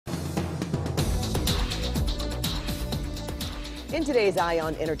In today's Eye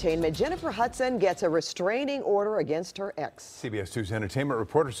on Entertainment, Jennifer Hudson gets a restraining order against her ex. CBS 2's entertainment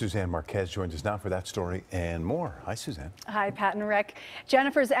reporter Suzanne Marques joins us now for that story and more. Hi, Suzanne. Hi, Pat and Rick.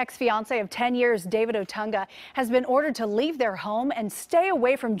 Jennifer's ex-fiance of 10 years, David Otunga, has been ordered to leave their home and stay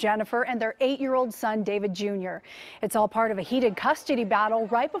away from Jennifer and their 8-year-old son, David Jr. It's all part of a heated custody battle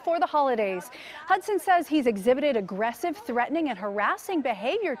right before the holidays. Hudson says he's exhibited aggressive, threatening, and harassing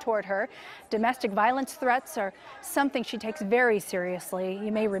behavior toward her. Domestic violence threats are something she takes very seriously.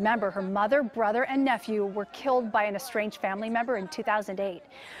 You may remember her mother, brother, and nephew were killed by an estranged family member in 2008.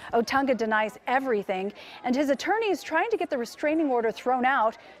 Otunga denies everything, and his attorney is trying to get the restraining order thrown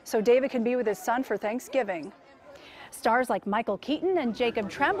out so David can be with his son for Thanksgiving. Stars like Michael Keaton and Jacob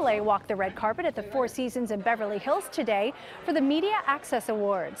Tremblay walked the red carpet at the Four Seasons in Beverly Hills today for the Media Access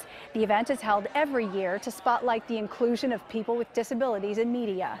Awards. The event is held every year to spotlight the inclusion of people with disabilities in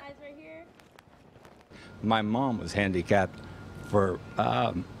media. My mom was handicapped for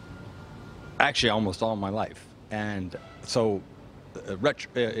actually almost all my life, and so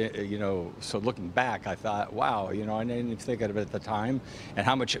so looking back, I thought, wow, I didn't even think of it at the time, and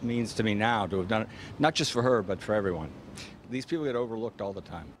how much it means to me now to have done it, not just for her, but for everyone. These people get overlooked all the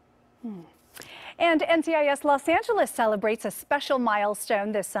time. And NCIS Los Angeles celebrates a special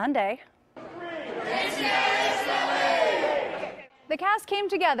milestone this Sunday. The cast came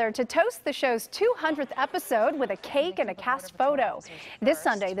together to toast the show's 200th episode with a cake and a cast photo. This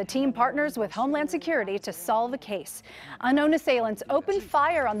Sunday, the team partners with Homeland Security to solve a case. Unknown assailants opened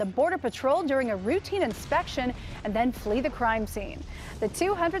fire on the Border Patrol during a routine inspection and then flee the crime scene. The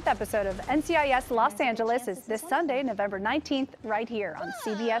 200th episode of NCIS Los Angeles is this Sunday, November 19th, right here on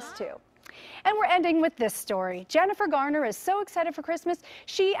CBS 2. And we're ending with this story. Jennifer Garner is so excited for Christmas,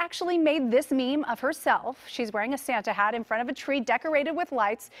 she actually made this meme of herself. She's wearing a Santa hat in front of a tree decorated with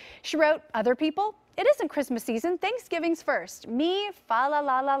lights. She wrote, "Other people, it isn't Christmas season, Thanksgiving's first. Me, fa la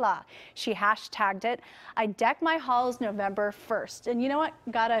la la la." She hashtagged it. "I deck my halls November 1st. And you know what?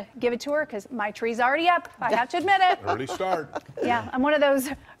 Gotta give it to her because my tree's already up. I have to admit it. Early start. Yeah, I'm one of those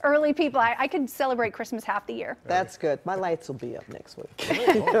early people. I could celebrate Christmas half the year. That's good. My lights will be up next week.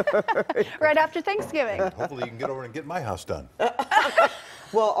 Right after Thanksgiving. Hopefully you can get over and get my house done.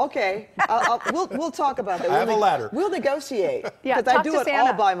 Well, okay. We'll talk about that. I have a ladder. We'll negotiate. Yeah, because I talk do to it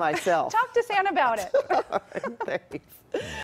Santa. all by myself. Talk to Santa about it. Thanks.